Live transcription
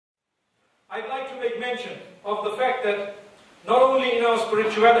I'd like to make mention of the fact that not only in our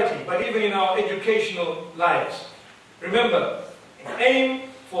spirituality, but even in our educational lives, remember, aim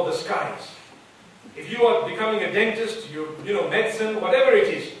for the skies. If you are becoming a dentist, you know, medicine, whatever it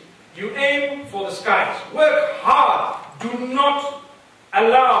is, you aim for the skies. Work hard. Do not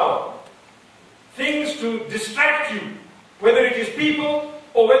allow things to distract you, whether it is people,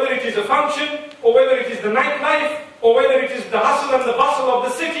 or whether it is a function, or whether it is the nightlife, or whether it is the hustle and the bustle of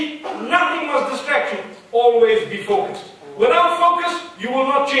the city. Nothing must distract you. Always be focused. Without focus, you will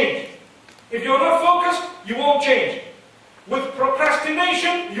not change. If you're not focused, you won't change. With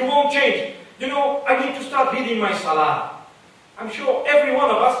procrastination, you won't change. You know, I need to start reading my salah. I'm sure every one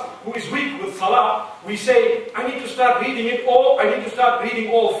of us who is weak with salah, we say, I need to start reading it, or I need to start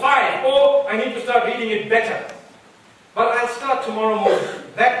reading all 5, or I need to start reading it better. But I'll start tomorrow morning.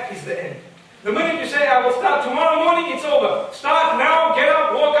 That is the end. The minute you say, I will start tomorrow morning, it's over. Start now, get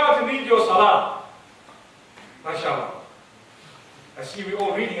up, walk out and read your salah. MashaAllah. I see we're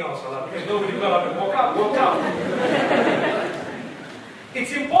all reading our salah because nobody got up and walked out.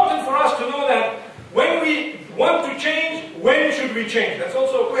 It's important for us to know that when we want to change, when should we change? That's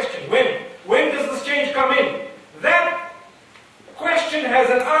also a question. When? When does this change come in? That question has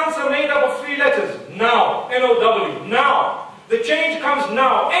an answer made up of 3 letters. Now. N-O-W. Now. The change comes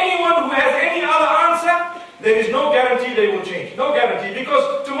now. Anyone who has any other answer, there is no guarantee they will change. No guarantee.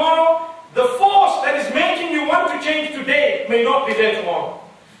 Because tomorrow, the force that is making you want to change today may not be there tomorrow.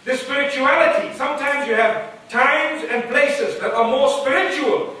 The spirituality, sometimes you have times and places that are more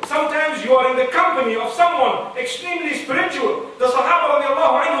spiritual. Sometimes you are in the company of someone extremely spiritual. The Sahaba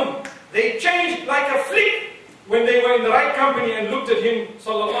radiallahu anhum, they changed like a fleet when they were in the right company and looked at him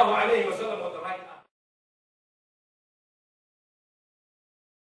sallallahu alayhi wa sallam.